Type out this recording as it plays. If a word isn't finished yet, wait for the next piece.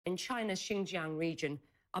In China's Xinjiang region,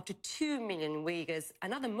 up to 2 million Uyghurs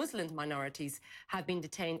and other Muslim minorities have been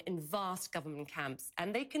detained in vast government camps,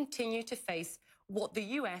 and they continue to face what the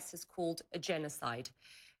US has called a genocide.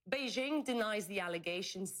 Beijing denies the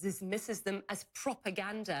allegations, dismisses them as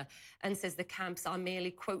propaganda, and says the camps are merely,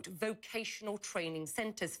 quote, vocational training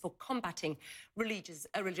centres for combating religious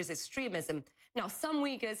extremism. Now, some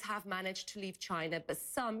Uyghurs have managed to leave China, but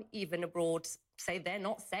some, even abroad, say they're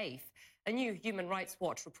not safe. A new Human Rights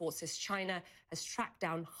Watch report says China has tracked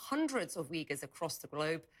down hundreds of Uyghurs across the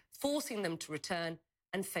globe, forcing them to return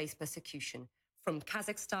and face persecution. From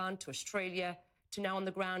Kazakhstan to Australia to now on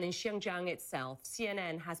the ground in Xinjiang itself,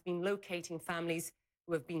 CNN has been locating families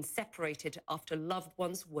who have been separated after loved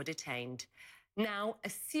ones were detained. Now, a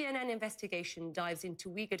CNN investigation dives into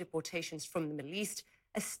Uyghur deportations from the Middle East,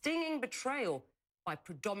 a stinging betrayal by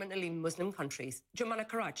predominantly Muslim countries. Jomana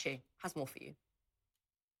Karadsheh has more for you.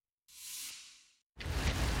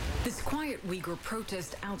 This quiet Uyghur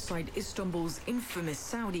protest outside Istanbul's infamous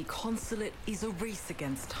Saudi consulate is a race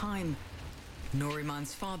against time.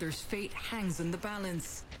 Nuriman's father's fate hangs in the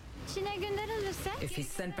balance. If he's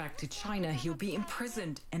sent back to China, he'll be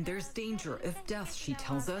imprisoned, and there's danger of death, she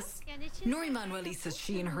tells us. Nuriman Wali says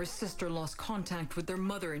she and her sister lost contact with their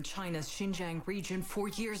mother in China's Xinjiang region 4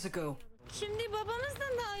 years ago.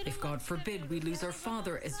 If, God forbid, we lose our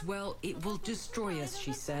father as well, it will destroy us,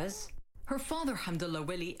 she says. Her father, Hamdullah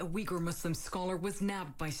Wali, a Uyghur Muslim scholar, was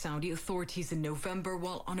nabbed by Saudi authorities in November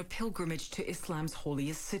while on a pilgrimage to Islam's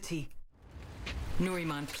holiest city.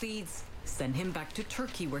 Nuriman pleads, send him back to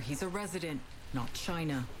Turkey where he's a resident, not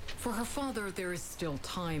China. For her father, there is still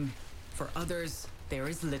time. For others, there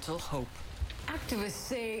is little hope. Activists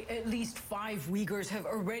say at least 5 Uyghurs have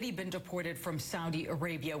already been deported from Saudi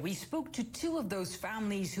Arabia. We spoke to 2 of those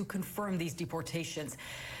families who confirmed these deportations.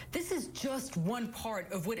 This is just one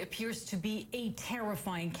part of what appears to be a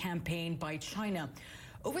terrifying campaign by China.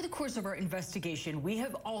 Over the course of our investigation, we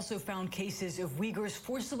have also found cases of Uyghurs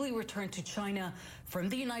forcibly returned to China from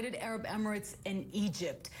the United Arab Emirates and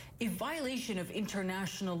Egypt, a violation of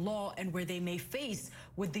international law and where they may face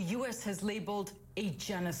what the U.S. has labeled a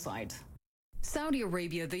genocide. Saudi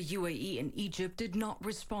Arabia, the UAE, and Egypt did not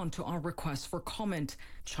respond to our request for comment.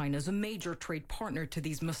 China's a major trade partner to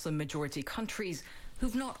these Muslim-majority countries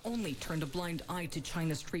who've not only turned a blind eye to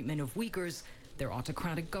China's treatment of Uyghurs, their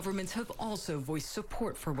autocratic governments have also voiced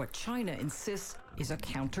support for what China insists is a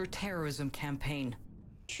counter-terrorism campaign.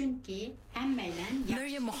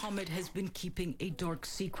 Maryam Mohammed has been keeping a dark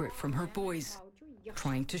secret from her boys,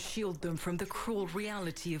 trying to shield them from the cruel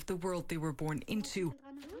reality of the world they were born into,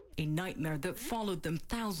 a nightmare that followed them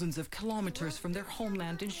thousands of kilometers from their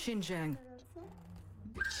homeland in Xinjiang.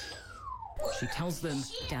 She tells them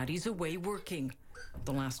Daddy's away working.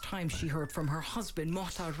 The last time she heard from her husband,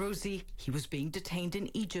 Mohtar Rozi, he was being detained in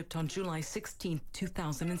Egypt on July 16,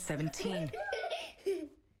 2017.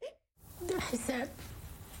 I said,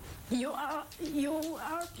 you are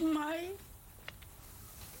my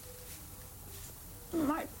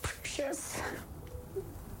precious.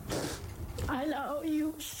 I love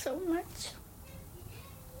you so much.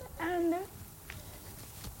 And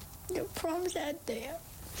from that day,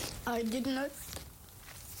 I did not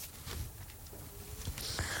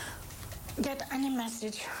get any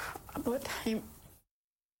message about him.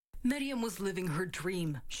 Maryam was living her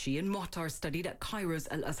dream. She and Mohtar studied at Cairo's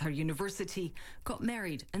Al-Azhar University, got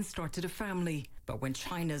married and started a family. But when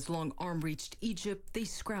China's long arm reached Egypt, they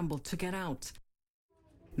scrambled to get out.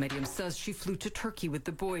 Maryam says she flew to Turkey with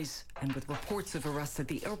the boys, and with reports of arrests at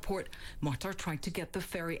the airport, Mohtar tried to get the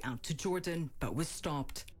ferry out to Jordan, but was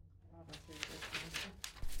stopped.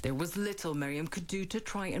 There was little Maryam could do to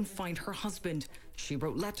try and find her husband. She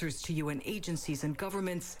wrote letters to UN agencies and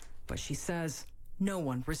governments, but she says no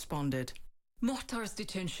one responded. Mohtar's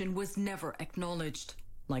detention was never acknowledged.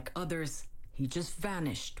 Like others, he just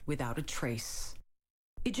vanished without a trace.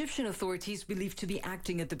 Egyptian authorities, believed to be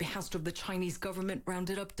acting at the behest of the Chinese government,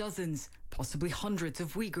 rounded up dozens, possibly hundreds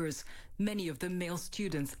of Uyghurs, many of them male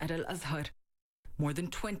students at Al-Azhar. More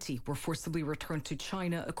than 20 were forcibly returned to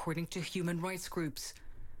China, according to human rights groups.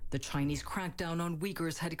 The Chinese crackdown on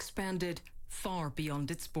Uyghurs had expanded far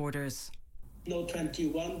beyond its borders. No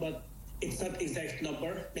 21, but it's not exact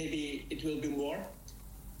number. Maybe it will be more.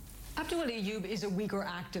 Abdul Ayyub is a Uyghur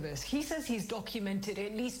activist. He says he's documented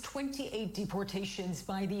at least 28 deportations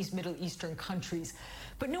by these Middle Eastern countries.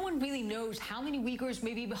 But no one really knows how many Uyghurs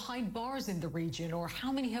may be behind bars in the region or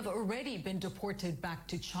how many have already been deported back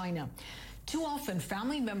to China. Too often,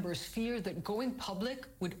 family members fear that going public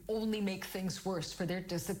would only make things worse for their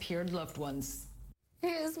disappeared loved ones.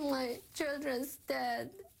 Here's my children's dad.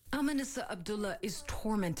 Amanissa Abdullah is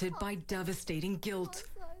tormented by devastating guilt.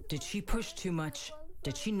 Did she push too much?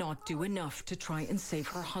 Did she not do enough to try and save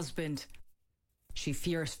her husband? She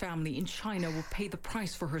fears family in China will pay the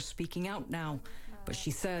price for her speaking out now, but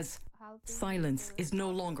she says silence is no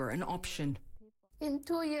longer an option. In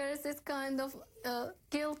 2 years, it's kind of a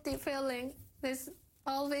guilty feeling. It's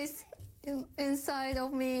always inside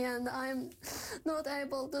of me, and I'm not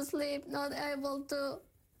able to sleep, not able to,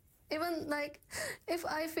 even like, if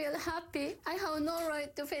I feel happy, I have no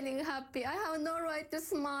right to feeling happy. I have no right to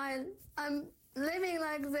smile. I'm living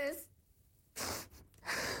like this.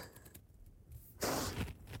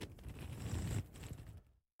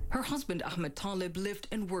 Her husband, Ahmed Talib, lived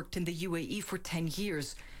and worked in the UAE for 10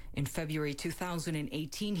 years. In February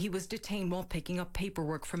 2018, he was detained while picking up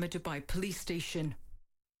paperwork from a Dubai police station.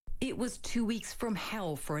 It was 2 weeks from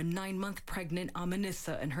hell for a 9-month pregnant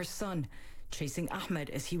Amanissa and her son, chasing Ahmed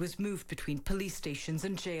as he was moved between police stations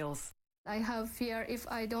and jails. I have fear if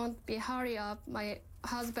I don't hurry up, my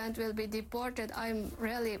husband will be deported. I'm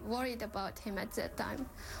really worried about him at that time.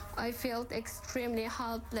 I felt extremely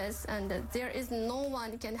helpless, and there is no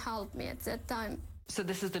one can help me at that time. So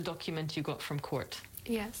this is the document you got from court?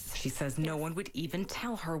 Yes. She says no one would even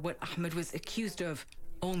tell her what Ahmed was accused of,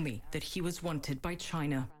 only that he was wanted by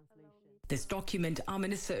China. This document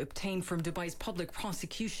Amanissa obtained from Dubai's public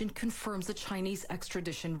prosecution confirms a Chinese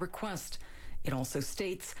extradition request. It also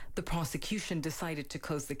states the prosecution decided to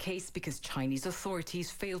close the case because Chinese authorities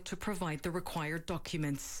failed to provide the required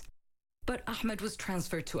documents. But Ahmed was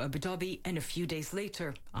transferred to Abu Dhabi, and a few days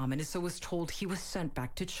later, Amanissa was told he was sent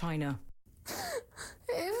back to China.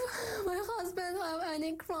 If my husband have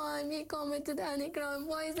any crime, he committed any crime,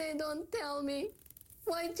 why they don't tell me?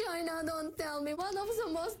 Why China don't tell me? One of the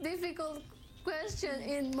most difficult questions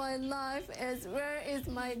in my life is, where is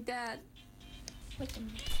my dad?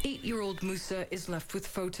 8-year-old Musa is left with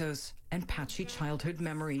photos and patchy childhood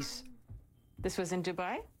memories. This was in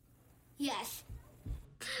Dubai? Yes.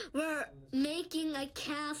 We're making a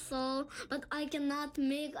castle, but I cannot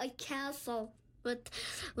make a castle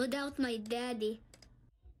without my daddy.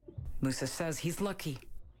 Musa says he's lucky.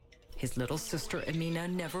 His little sister Amina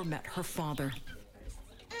never met her father.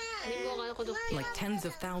 Like tens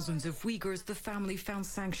of thousands of Uyghurs, the family found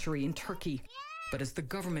sanctuary in Turkey. But as the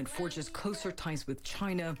government forges closer ties with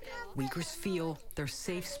China, Uyghurs feel their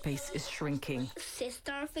safe space is shrinking.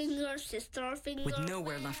 Sister finger, sister finger. With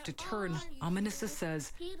nowhere left to turn, Amanissa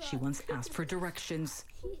says she once asked for directions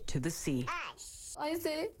to the sea. I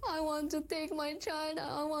say, I want to take my China,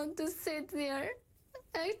 I want to sit there.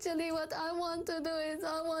 Actually, what I want to do is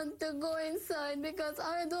I want to go inside because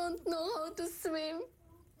I don't know how to swim.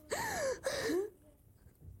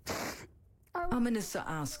 Amanissa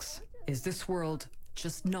asks, is this world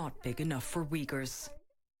just not big enough for Uyghurs?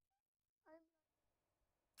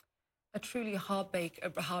 A truly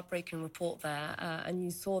heartbreaking report there. And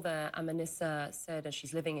you saw there, Amanissa said, and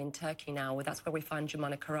she's living in Turkey now. That's where we find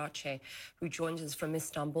Jomana Karadsheh, who joins us from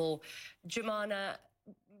Istanbul. Jomana,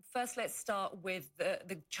 first let's start with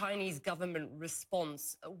the Chinese government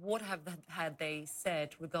response. What had they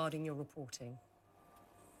said regarding your reporting?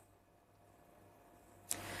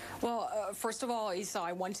 Well, first of all, Isa,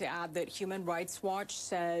 I want to add that Human Rights Watch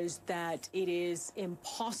says that it is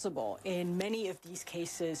impossible in many of these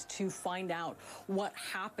cases to find out what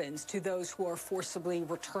happens to those who are forcibly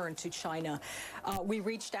returned to China. We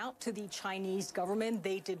reached out to the Chinese government.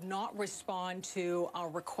 They did not respond to our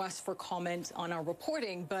request for comment on our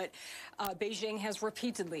reporting, but Beijing has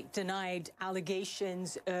repeatedly denied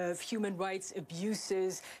allegations of human rights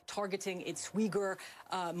abuses targeting its Uyghur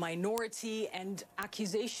minority and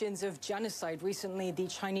accusations of genocide. Recently, the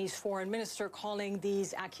Chinese foreign minister calling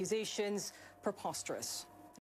these accusations preposterous.